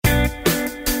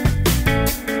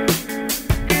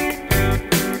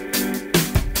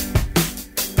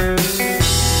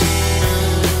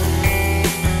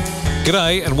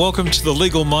G'day and welcome to the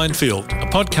Legal Minefield, a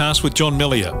podcast with John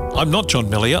Melia. I'm not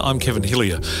John Melia, I'm Kevin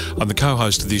Hillier. I'm the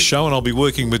co-host of this show and I'll be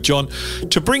working with John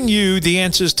to bring you the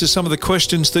answers to some of the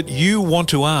questions that you want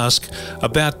to ask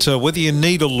about whether you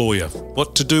need a lawyer,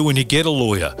 what to do when you get a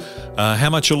lawyer,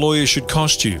 how much a lawyer should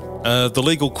cost you, the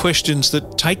legal questions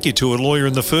that take you to a lawyer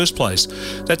in the first place.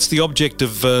 That's the object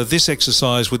of this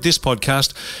exercise with this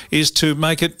podcast, is to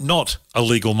make it not a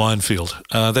legal minefield.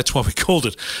 That's why we called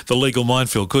it the Legal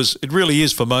Minefield, because it really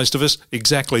is for most of us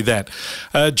exactly that.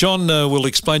 John will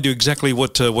explain to you exactly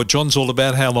what John's all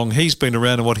about, how long he's been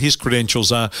around and what his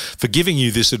credentials are for giving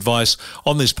you this advice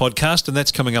on this podcast, and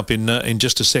that's coming up in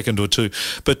just a second or two.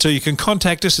 But you can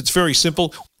contact us. It's very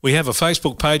simple. We have a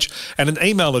Facebook page and an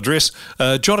email address.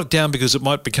 Jot it down because it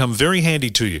might become very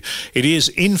handy to you. It is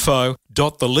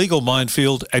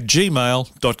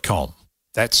info.thelegalminefield@gmail.com.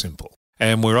 That's simple.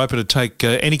 And we're open to take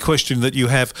any question that you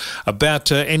have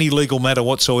about any legal matter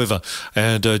whatsoever.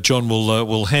 And John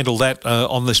will handle that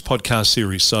on this podcast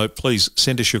series. So please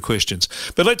send us your questions.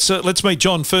 But let's meet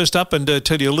John first up and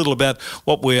tell you a little about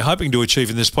what we're hoping to achieve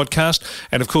in this podcast.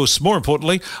 And of course, more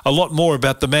importantly, a lot more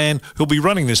about the man who'll be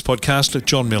running this podcast,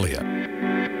 John Melia.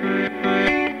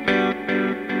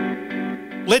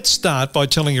 Let's start by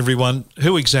telling everyone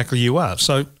who exactly you are.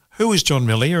 So who is John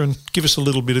Melia, and give us a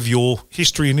little bit of your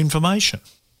history and information.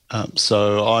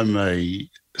 So I'm a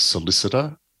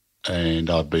solicitor,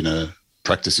 and I've been a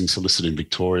practicing solicitor in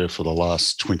Victoria for the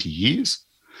last 20 years.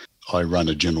 I run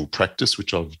a general practice,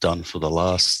 which I've done for the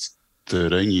last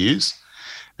 13 years,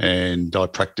 and I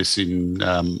practice in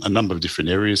a number of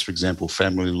different areas, for example,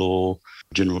 family law,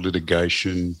 general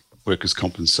litigation, workers'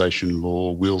 compensation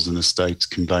law, wills and estates,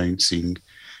 conveyancing,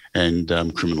 and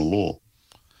criminal law.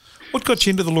 What got you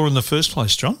into the law in the first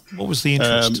place, John? What was the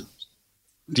interest?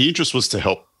 The interest was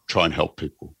to try and help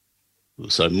people.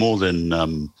 So more than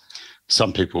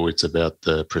some people, it's about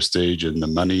the prestige and the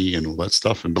money and all that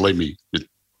stuff. And believe me,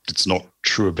 it's not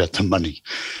true about the money.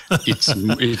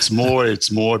 It's more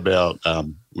about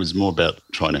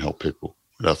trying to help people.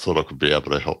 I thought I could be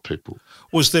able to help people.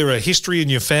 Was there a history in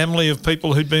your family of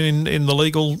people who'd been in the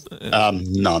legal?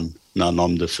 None.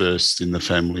 I'm the first in the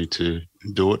family to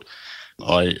do it.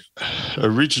 I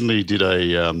originally did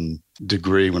a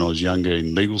degree when I was younger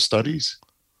in legal studies,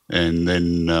 and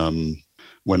then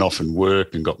went off and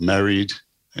worked and got married.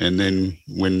 And then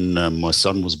when my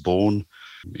son was born,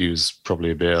 he was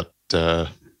probably about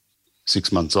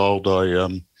 6 months old, I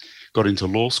got into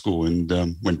law school and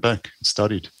went back and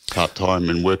studied part-time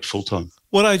and worked full-time.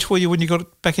 What age were you when you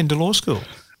got back into law school?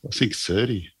 I think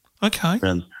 30. Okay.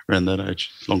 Around that age,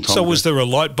 long time So ago. Was there a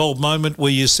light bulb moment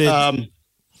where you said...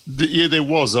 Yeah, there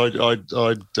was. I'd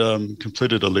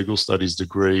completed a legal studies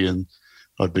degree, and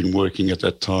I'd been working at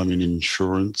that time in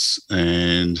insurance,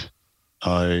 and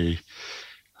I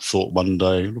thought one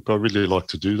day, look, I really like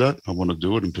to do that. I want to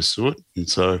do it and pursue it. And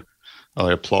so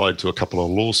I applied to a couple of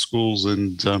law schools,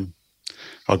 and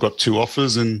I got 2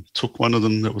 offers and took one of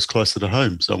them that was closer to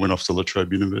home. So I went off to La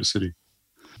Trobe University.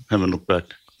 Haven't looked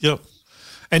back. Yep.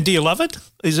 And do you love it?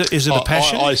 Is it a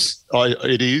passion?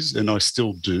 It is, and I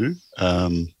still do.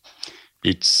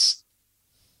 It's,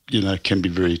 can be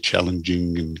very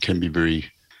challenging and can be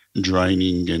very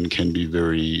draining and can be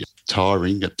very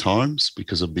tiring at times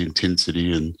because of the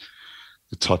intensity and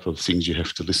the type of things you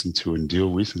have to listen to and deal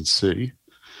with and see.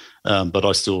 But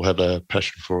I still have a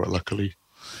passion for it, luckily.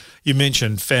 You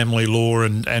mentioned family law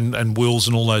and wills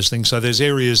and all those things. So there's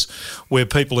areas where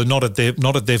people are not at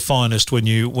their finest when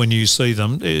you see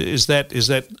them. Is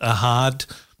that a hard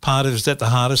part? Is that the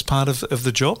hardest part of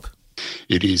the job?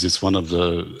 It is. It's one of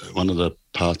the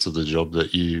parts of the job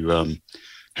that you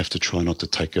have to try not to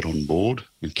take it on board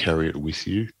and carry it with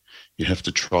you. You have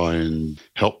to try and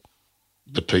help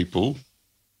the people,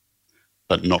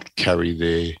 but not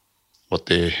carry what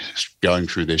they're going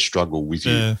through, their struggle with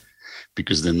you. Yeah.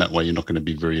 Because then that way you're not going to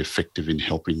be very effective in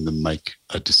helping them make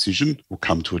a decision or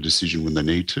come to a decision when they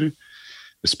need to,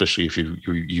 especially if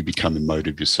you become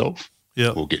emotive yourself.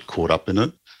 Yep. Or get caught up in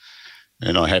it.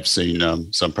 And I have seen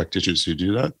some practitioners who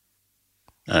do that,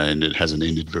 and it hasn't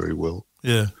ended very well.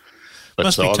 Yeah. But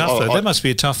must be tough, though. That must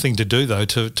be a tough thing to do, though,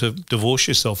 to divorce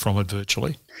yourself from it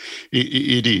virtually.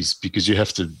 It is, because you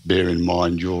have to bear in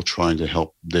mind you're trying to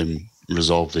help them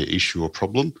resolve their issue or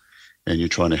problem, and you're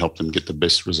trying to help them get the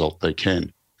best result they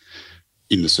can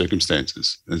in the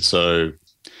circumstances. And so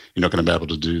you're not going to be able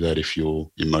to do that if you're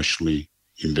emotionally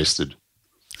invested.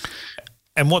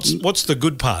 And what's the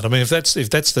good part? I mean, if that's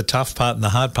the tough part and the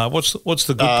hard part, what's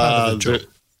the good part of the job?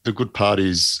 The good part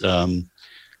is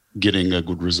getting a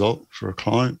good result for a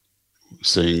client,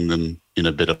 seeing them in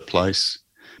a better place,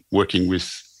 working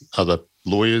with other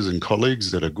lawyers and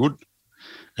colleagues that are good,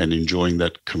 and enjoying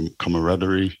that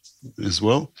camaraderie as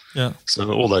well. Yeah.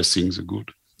 So all those things are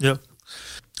good. Yeah.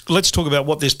 Let's talk about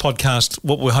what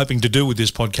we're hoping to do with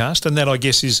this podcast, and that, I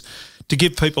guess, is to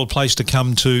give people a place to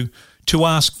come to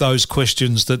ask those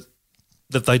questions that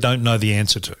they don't know the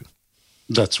answer to.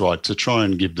 That's right, to try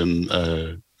and give them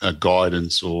a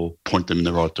guidance or point them in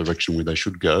the right direction where they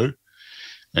should go,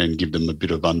 and give them a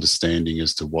bit of understanding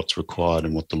as to what's required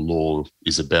and what the law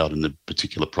is about in the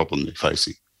particular problem they're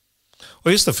facing.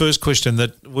 Well, I guess the first question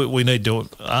that we need to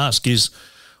ask is,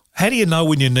 how do you know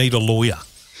when you need a lawyer?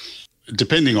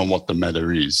 Depending on what the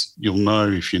matter is, you'll know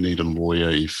if you need a lawyer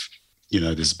if,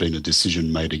 there's been a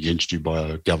decision made against you by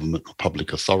a government or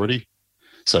public authority.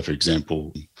 So, for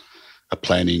example, a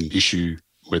planning issue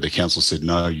where the council said,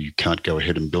 no, you can't go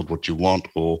ahead and build what you want,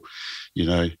 or,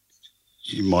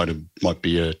 you might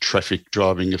be a traffic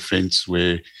driving offence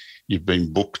where you've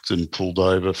been booked and pulled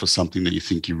over for something that you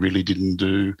think you really didn't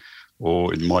do,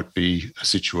 or it might be a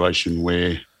situation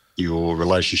where your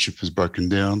relationship has broken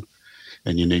down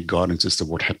and you need guidance as to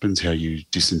what happens, how you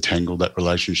disentangle that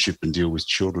relationship and deal with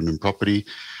children and property.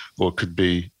 Or it could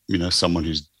be, someone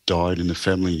who's died in the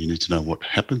family and you need to know what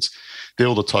happens. They're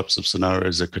all the types of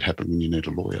scenarios that could happen when you need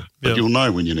a lawyer. But you'll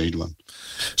know when you need one.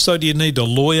 So do you need a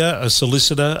lawyer, a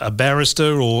solicitor, a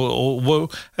barrister, or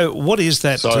what is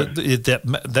that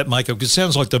that makeup? It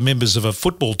sounds like the members of a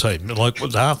football team, like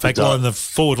the half-back line, the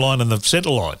forward line and the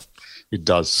centre line. It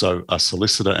does. So a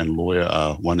solicitor and lawyer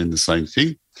are one in the same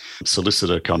thing.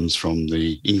 Solicitor comes from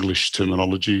the English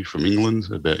terminology from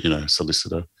England about,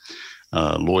 solicitor.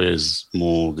 Lawyer is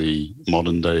more the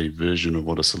modern day version of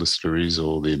what a solicitor is,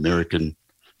 or the American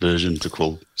version to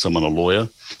call someone a lawyer.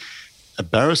 A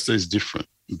barrister is different.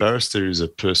 A barrister is a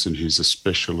person who's a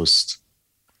specialist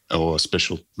or a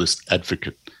specialist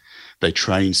advocate. They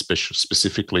train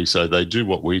specifically, so they do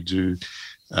what we do.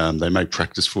 They may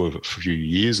practice for a few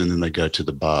years and then they go to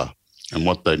the bar. And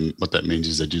what that means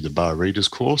is they do the bar readers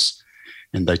course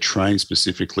and they train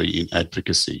specifically in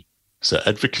advocacy. So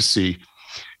advocacy,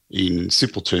 in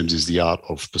simple terms, is the art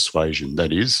of persuasion.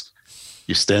 That is,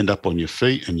 you stand up on your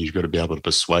feet and you've got to be able to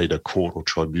persuade a court or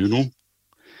tribunal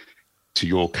to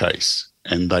your case.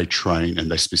 And they train and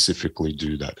they specifically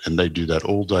do that. And they do that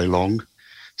all day long,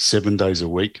 7 days a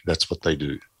week. That's what they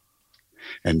do.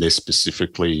 And they're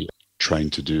specifically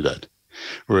trained to do that.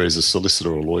 Whereas a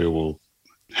solicitor or lawyer will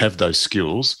have those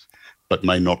skills, but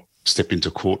may not step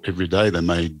into court every day. They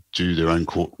may do their own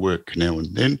court work now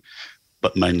and then,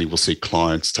 but mainly will see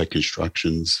clients, take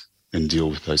instructions and deal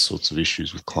with those sorts of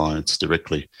issues with clients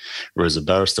directly. Whereas a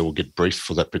barrister will get briefed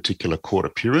for that particular court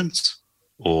appearance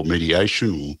or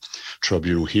mediation or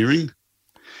tribunal hearing.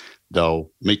 They'll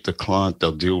meet the client,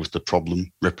 they'll deal with the problem,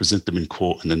 represent them in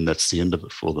court, and then that's the end of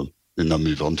it for them. Then they'll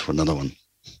move on to another one.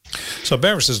 So a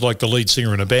barrister's like the lead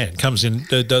singer in a band, comes in,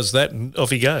 does that, and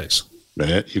off he goes.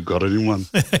 Yeah, you've got it in one.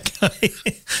 Okay.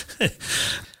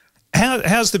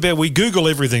 How's the bear? We Google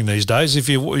everything these days. If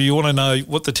you want to know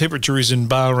what the temperature is in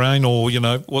Bahrain, or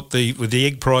what the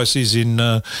egg price is in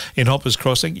Hoppers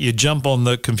Crossing, you jump on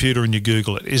the computer and you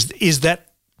Google it. Is that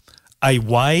a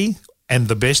way and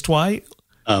the best way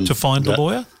to find a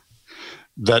lawyer?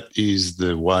 That is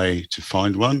the way to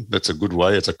find one. That's a good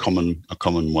way. It's a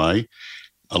common way.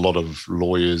 A lot of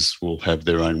lawyers will have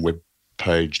their own web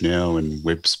page now and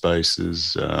web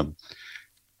spaces.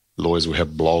 Lawyers will have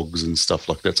blogs and stuff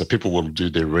like that. So people will do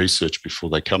their research before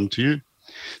they come to you.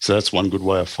 So that's one good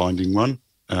way of finding one.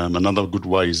 Another good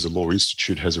way is the Law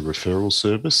Institute has a referral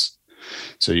service.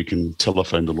 So you can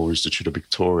telephone the Law Institute of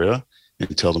Victoria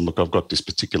and tell them, look, I've got this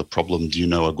particular problem. Do you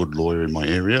know a good lawyer in my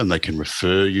area? And they can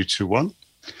refer you to one.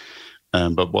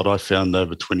 But what I found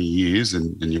over 20 years,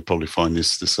 and you'll probably find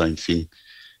this the same thing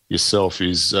yourself,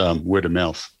 is word of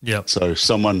mouth. Yeah. So if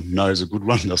someone knows a good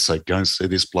one, they'll say, go and see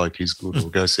this bloke, he's good, or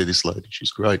go see this lady,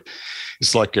 she's great.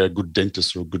 It's like a good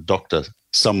dentist or a good doctor.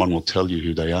 Someone will tell you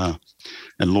who they are,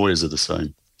 and lawyers are the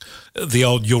same. The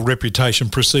old "your reputation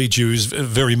precedes you" is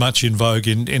very much in vogue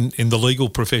in the legal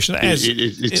profession.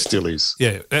 It still is.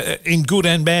 Yeah, in good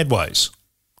and bad ways.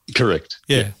 Correct.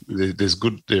 Yeah. There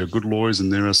are good lawyers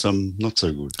and there are some not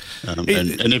so good.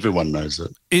 And everyone knows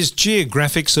that. Is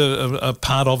geographics a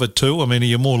part of it too? I mean, are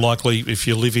you more likely if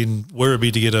you live in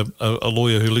Werribee to get a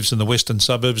lawyer who lives in the western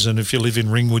suburbs, and if you live in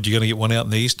Ringwood, you're going to get one out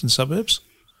in the eastern suburbs?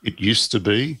 It used to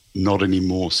be, not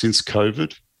anymore. Since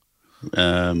COVID,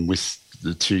 with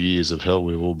the 2 years of hell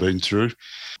we've all been through,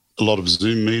 a lot of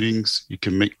Zoom meetings. You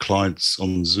can meet clients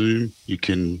on Zoom. You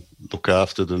can look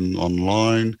after them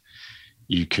online.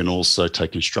 You can also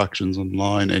take instructions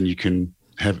online, and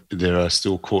there are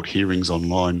still court hearings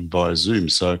online via Zoom.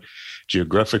 So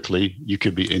geographically, you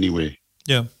could be anywhere.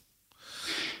 Yeah.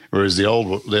 Whereas the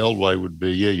old way would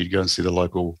be, you'd go and see the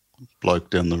local bloke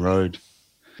down the road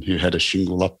who had a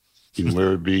shingle up in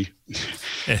Werribee,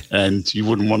 and you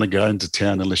wouldn't want to go into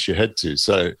town unless you had to.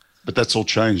 So, but that's all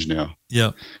changed now.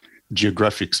 Yeah.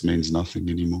 Geographics means nothing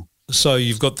anymore. So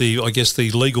you've got the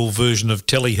legal version of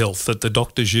telehealth that the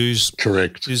doctors use.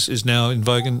 Correct. Is now in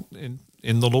vogue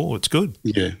in the law. It's good.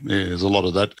 Yeah, there's a lot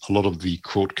of that. A lot of the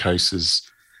court cases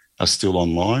are still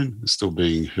online, still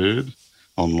being heard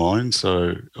online.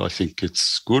 So I think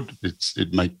it's good.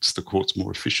 It makes the courts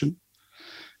more efficient.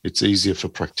 It's easier for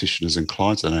practitioners and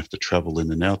clients. They don't have to travel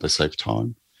in and out. They save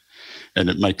time. And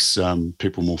it makes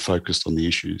people more focused on the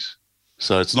issues.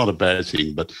 So it's not a bad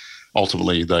thing, but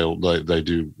ultimately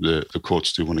the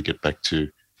courts do want to get back to,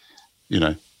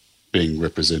 being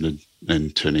represented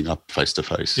and turning up face to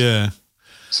face. Yeah.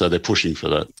 So they're pushing for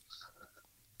that.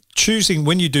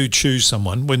 When you do choose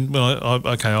someone,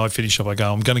 I finish up, I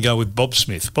go, I'm going to go with Bob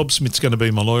Smith. Bob Smith's going to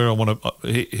be my lawyer.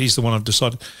 He's the one I've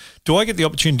decided. Do I get the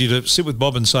opportunity to sit with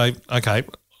Bob and say, okay,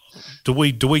 do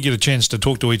we get a chance to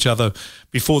talk to each other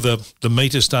before the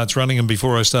meter starts running and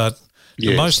before I start?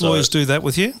 Do most lawyers do that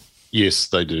with you? Yes,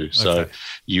 they do. Okay. So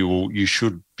you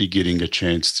should be getting a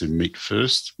chance to meet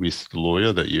first with the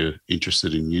lawyer that you're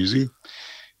interested in using.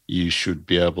 You should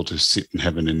be able to sit and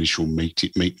have an initial meet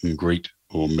and greet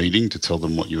or meeting to tell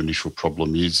them what your initial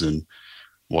problem is and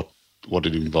what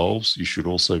it involves. You should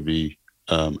also be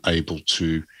able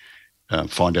to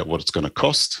find out what it's going to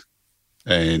cost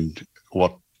and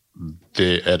what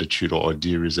their attitude or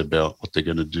idea is about what they're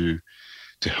going to do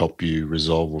to help you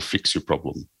resolve or fix your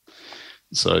problem.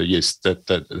 So yes, that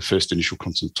the first initial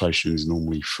consultation is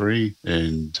normally free,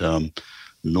 and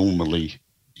normally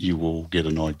you will get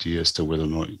an idea as to whether or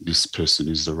not this person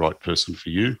is the right person for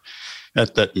you.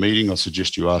 At that meeting, I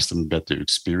suggest you ask them about their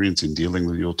experience in dealing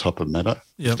with your type of matter,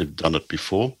 if they've done it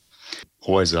before.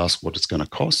 Always ask what it's going to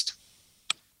cost,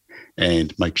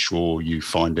 and make sure you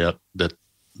find out that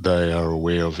they are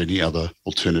aware of any other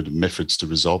alternative methods to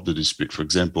resolve the dispute. For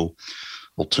example,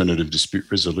 alternative dispute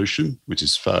resolution, which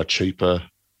is far cheaper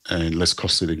and less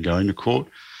costly than going to court.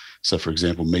 So, for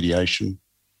example, mediation,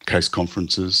 case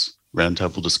conferences,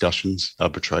 roundtable discussions,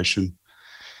 arbitration.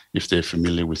 If they're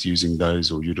familiar with using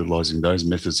those or utilising those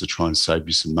methods to try and save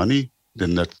you some money,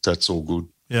 then that's all good.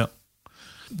 Yeah.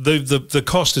 The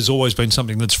cost has always been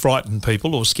something that's frightened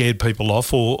people or scared people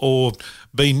off or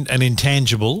been an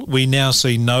intangible. We now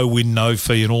see no win, no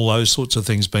fee and all those sorts of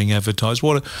things being advertised.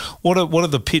 What are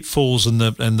the pitfalls and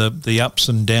the ups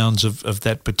and downs of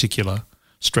that particular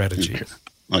strategy?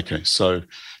 Okay. So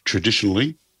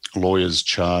traditionally, lawyers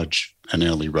charge an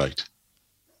hourly rate.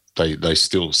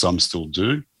 Some still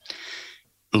do.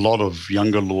 A lot of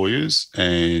younger lawyers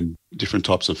and different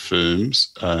types of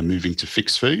firms are moving to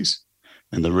fixed fees.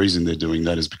 And the reason they're doing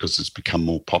that is because it's become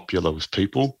more popular with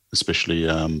people, especially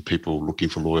people looking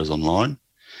for lawyers online,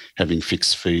 having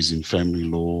fixed fees in family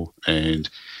law and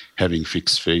having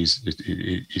fixed fees.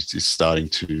 It's starting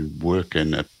to work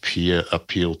and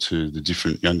appeal to the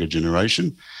different younger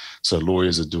generation. So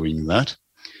lawyers are doing that.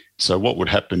 So what would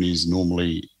happen is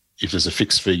normally if there's a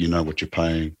fixed fee, you know what you're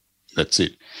paying. That's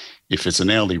it. If it's an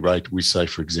hourly rate, we say,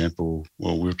 for example,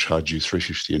 well, we'll charge you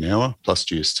 $3.50 an hour plus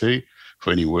GST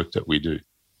for any work that we do.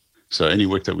 So any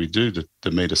work that we do,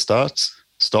 the meter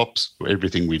stops for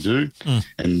everything we do,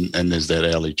 and there's that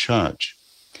hourly charge.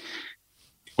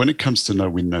 When it comes to no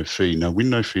win, no fee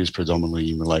is predominantly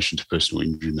in relation to personal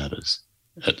injury matters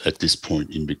at this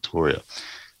point in Victoria.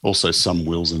 Also some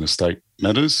wills and estate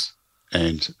matters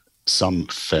and some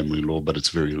family law, but it's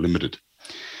very limited.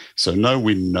 So no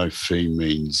win, no fee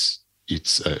means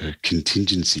it's a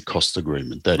contingency cost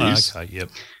agreement. That is, okay, yep.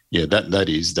 Yeah, that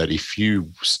is that if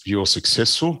you're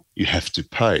successful, you have to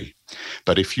pay.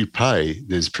 But if you pay,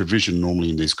 there's provision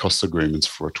normally in these cost agreements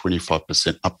for a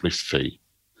 25% uplift fee.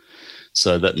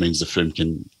 So that means the firm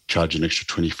can charge an extra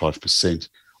 25%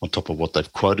 on top of what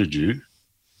they've quoted you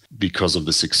because of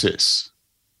the success.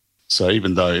 So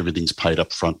even though everything's paid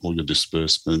up front, all your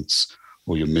disbursements,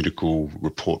 all your medical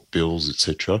report bills,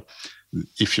 etc.,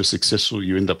 if you're successful,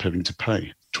 you end up having to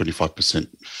pay 25%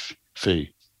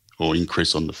 fee or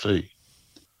increase on the fee.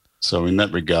 So in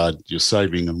that regard, you're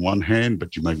saving on one hand,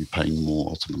 but you may be paying more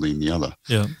ultimately in the other.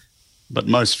 Yeah. But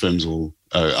most firms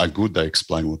are good. They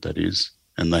explain what that is,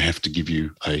 and they have to give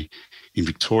you in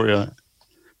Victoria,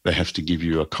 they have to give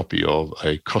you a copy of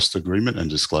a cost agreement and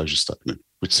disclosure statement,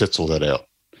 which sets all that out.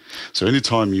 So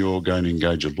anytime you're going to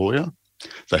engage a lawyer,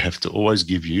 they have to always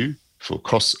give you, for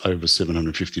costs over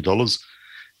 $750,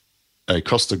 a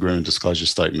cost agreement disclosure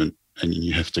statement, and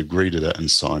you have to agree to that and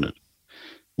sign it.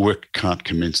 Work can't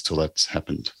commence till that's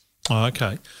happened. Oh,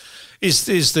 okay.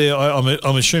 Is there?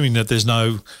 I'm assuming that there's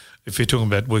no. If you're talking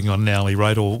about working on an hourly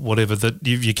rate or whatever, that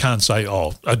you can't say,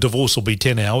 oh, a divorce will be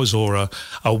 10 hours or a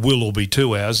will will be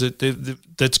 2 hours.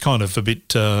 That's kind of a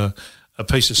bit a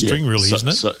piece of string, really, isn't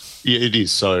it? Yeah, it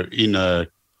is. So in a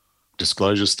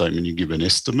disclosure statement, you give an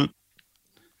estimate.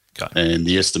 Okay. And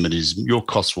the estimate is your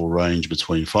costs will range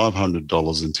between $500 and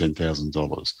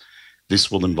 $10,000.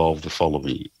 This will involve the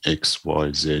following, X,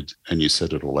 Y, Z, and you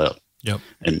set it all out. Yep.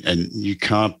 And you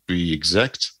can't be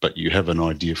exact, but you have an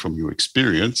idea from your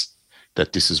experience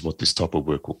that this is what this type of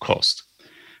work will cost.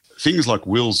 Things like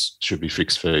wills should be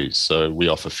fixed fees. So we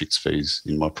offer fixed fees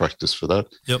in my practice for that.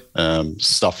 Yep.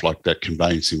 Stuff like that,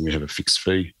 conveyancing, we have a fixed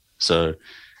fee. So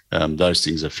those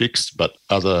things are fixed, but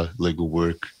other legal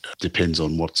work depends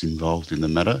on what's involved in the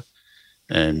matter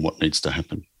and what needs to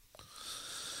happen.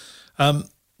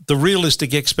 The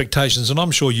realistic expectations, and I'm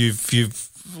sure you've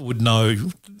would know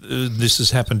this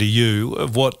has happened to you,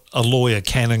 of what a lawyer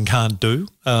can and can't do,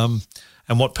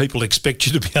 and what people expect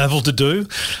you to be able to do,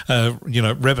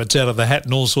 rabbits out of the hat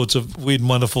and all sorts of weird and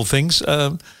wonderful things.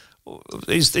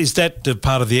 Is that the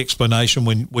part of the explanation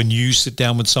when you sit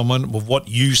down with someone, of what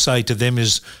you say to them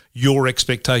is your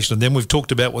expectation? And then we've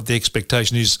talked about what the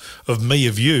expectation is of me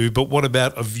of you, but what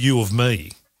about a view of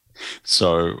me?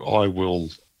 So I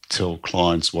will tell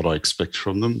clients what I expect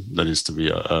from them. That is to be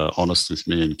honest with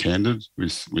me and candid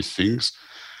with things.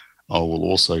 I will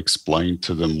also explain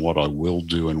to them what I will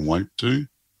do and won't do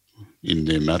in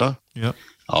their matter. Yep.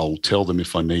 I'll tell them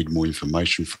if I need more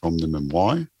information from them and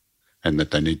why, and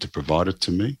that they need to provide it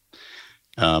to me.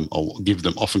 I'll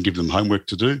often give them homework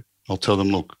to do. I'll tell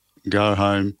them, look, go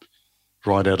home,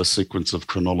 write out a sequence of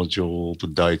chronology, all the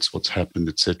dates, what's happened,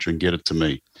 etc., and get it to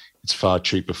me. It's far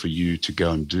cheaper for you to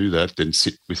go and do that than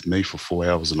sit with me for 4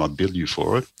 hours and I bill you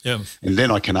for it. Yeah. And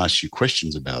then I can ask you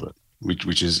questions about it,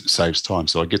 which saves time.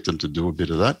 So I get them to do a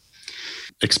bit of that.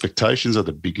 Expectations are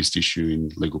the biggest issue in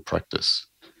legal practice.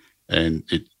 And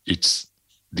it's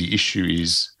the issue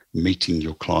is meeting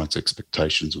your client's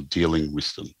expectations or dealing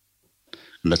with them.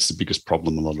 And that's the biggest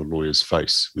problem a lot of lawyers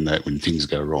face when things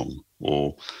go wrong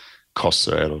or costs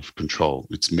are out of control.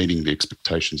 It's meeting the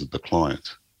expectations of the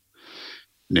client.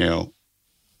 Now,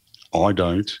 I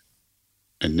don't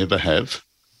and never have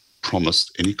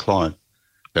promised any client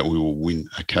that we will win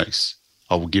a case.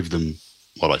 I will give them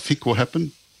what I think will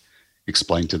happen,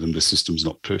 explain to them the system's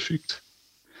not perfect,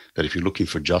 that if you're looking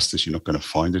for justice, you're not going to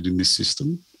find it in this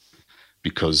system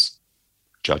because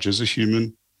judges are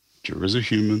human, jurors are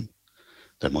human.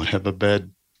 They might have a bad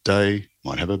day,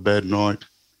 might have a bad night.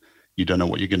 You don't know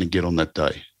what you're going to get on that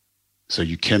day. So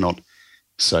you cannot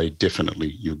say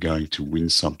definitely you're going to win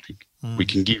something. We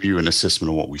can give you an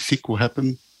assessment of what we think will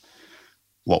happen,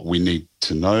 what we need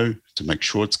to know to make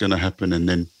sure it's going to happen, and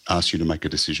then ask you to make a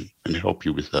decision and help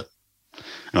you with that.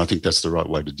 And I think that's the right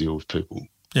way to deal with people.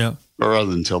 Yeah. Rather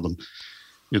than tell them,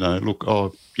 look,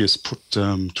 oh, yes, put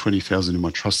 20,000 in my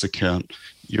trust account.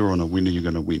 You're on a winner, you're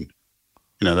going to win.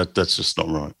 That's just not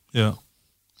right. Yeah.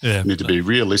 Yeah. You need to be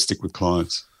realistic with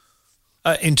clients.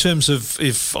 In terms of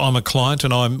if I'm a client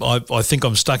and I think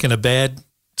I'm stuck in a bad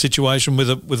situation with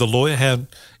a lawyer, how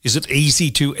is it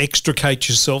easy to extricate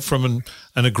yourself from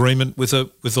an agreement with a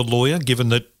lawyer, given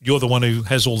that you're the one who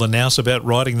has all the nous about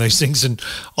writing these things and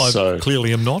I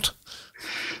clearly am not?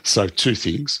 So two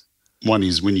things. One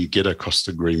is when you get a cost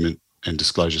agreement and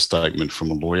disclosure statement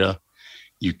from a lawyer,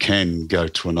 you can go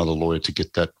to another lawyer to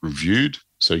get that reviewed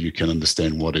so you can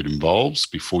understand what it involves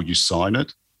before you sign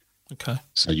it. Okay.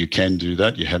 So you can do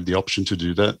that. You have the option to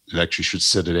do that. It actually should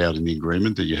set it out in the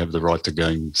agreement that you have the right to go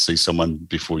and see someone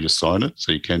before you sign it.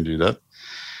 So you can do that.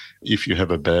 If you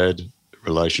have a bad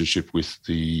relationship with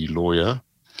the lawyer,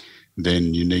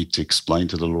 then you need to explain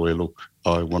to the lawyer, look,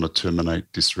 I want to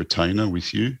terminate this retainer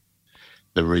with you.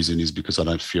 The reason is because I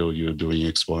don't feel you're doing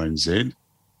X, Y, and Z.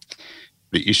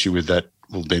 The issue with that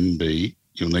will then be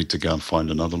you'll need to go and find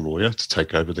another lawyer to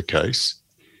take over the case.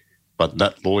 But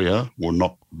that lawyer will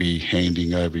not be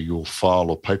handing over your file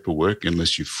or paperwork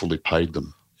unless you've fully paid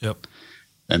them. Yep.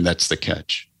 And that's the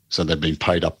catch. So they've been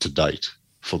paid up to date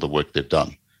for the work they've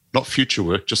done. Not future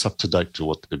work, just up to date to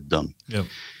what they've done. Yep.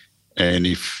 And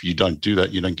if you don't do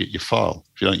that, you don't get your file.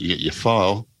 If you don't get your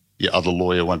file, your other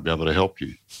lawyer won't be able to help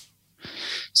you.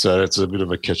 So it's a bit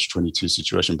of a catch-22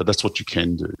 situation, but that's what you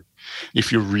can do.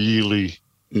 If you're really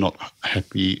not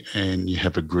happy and you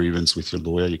have a grievance with your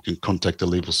lawyer, you can contact the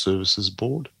Legal Services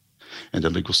Board and the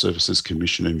Legal Services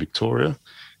Commission in Victoria.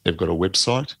 They've got a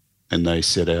website and they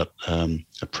set out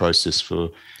a process for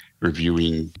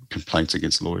reviewing complaints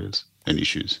against lawyers and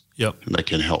issues. Yep. And they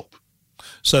can help.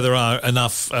 So there are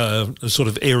enough sort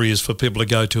of areas for people to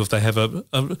go to if they have a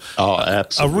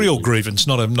real grievance,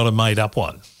 not a made-up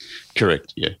one.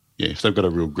 Correct, yeah. If they've got a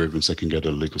real grievance, they can go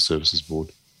to the Legal Services Board,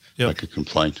 make a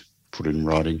complaint, put it in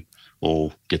writing,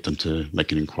 or get them to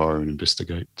make an inquiry and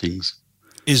investigate things.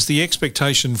 Is the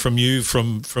expectation from you,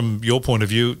 from your point of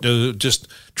view, just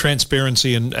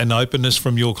transparency and openness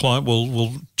from your client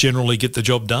will generally get the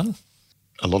job done?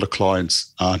 A lot of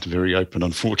clients aren't very open,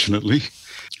 unfortunately.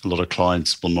 A lot of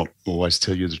clients will not always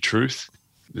tell you the truth.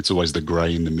 It's always the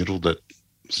grey in the middle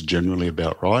that's generally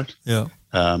about right. Yeah.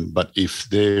 But if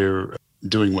they're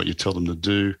doing what you tell them to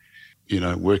do,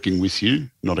 working with you,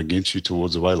 not against you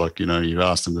towards the way, like, you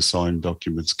ask them to sign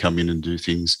documents, come in and do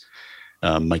things,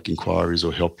 make inquiries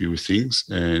or help you with things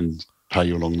and pay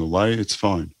you along the way, it's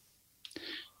fine.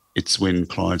 It's when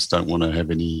clients don't want to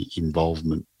have any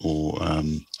involvement or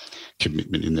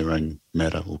commitment in their own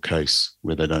matter or case,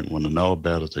 where they don't want to know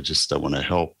about it, they just don't want to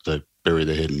help, they bury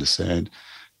their head in the sand,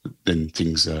 then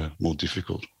things are more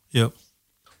difficult. Yep.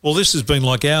 Well, this has been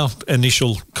like our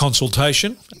initial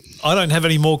consultation. I don't have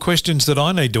any more questions that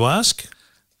I need to ask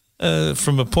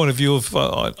from a point of view of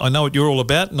I know what you're all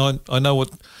about, and I know what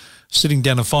sitting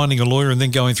down and finding a lawyer and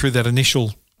then going through that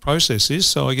initial process is.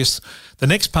 So I guess the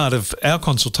next part of our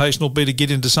consultation will be to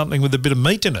get into something with a bit of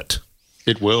meat in it.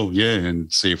 It will, yeah,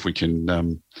 and see if we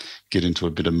can get into a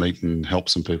bit of meat and help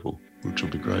some people, which will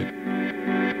be great.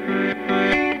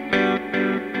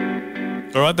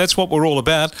 All right, that's what we're all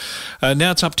about.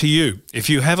 Now it's up to you. If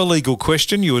you have a legal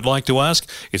question you would like to ask,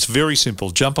 it's very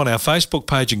simple. Jump on our Facebook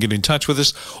page and get in touch with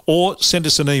us, or send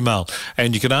us an email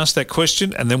and you can ask that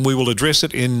question and then we will address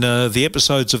it in the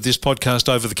episodes of this podcast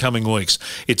over the coming weeks.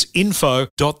 It's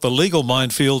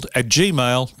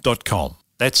info.thelegalminefield@gmail.com.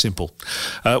 That simple.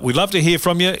 We'd love to hear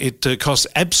from you. It costs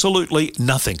absolutely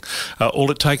nothing. All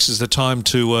it takes is the time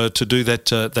to do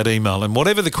that email. And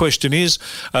whatever the question is,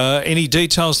 any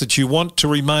details that you want to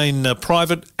remain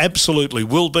private, absolutely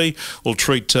will be. We'll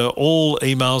treat all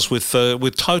emails with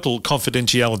total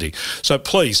confidentiality. So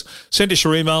please send us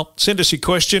your email, send us your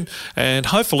question, and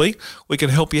hopefully we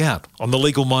can help you out on The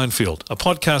Legal Minefield, a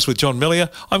podcast with John Melia.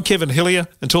 I'm Kevin Hillier.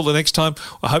 Until the next time,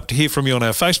 I hope to hear from you on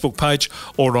our Facebook page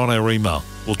or on our email.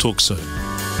 We'll talk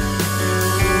soon.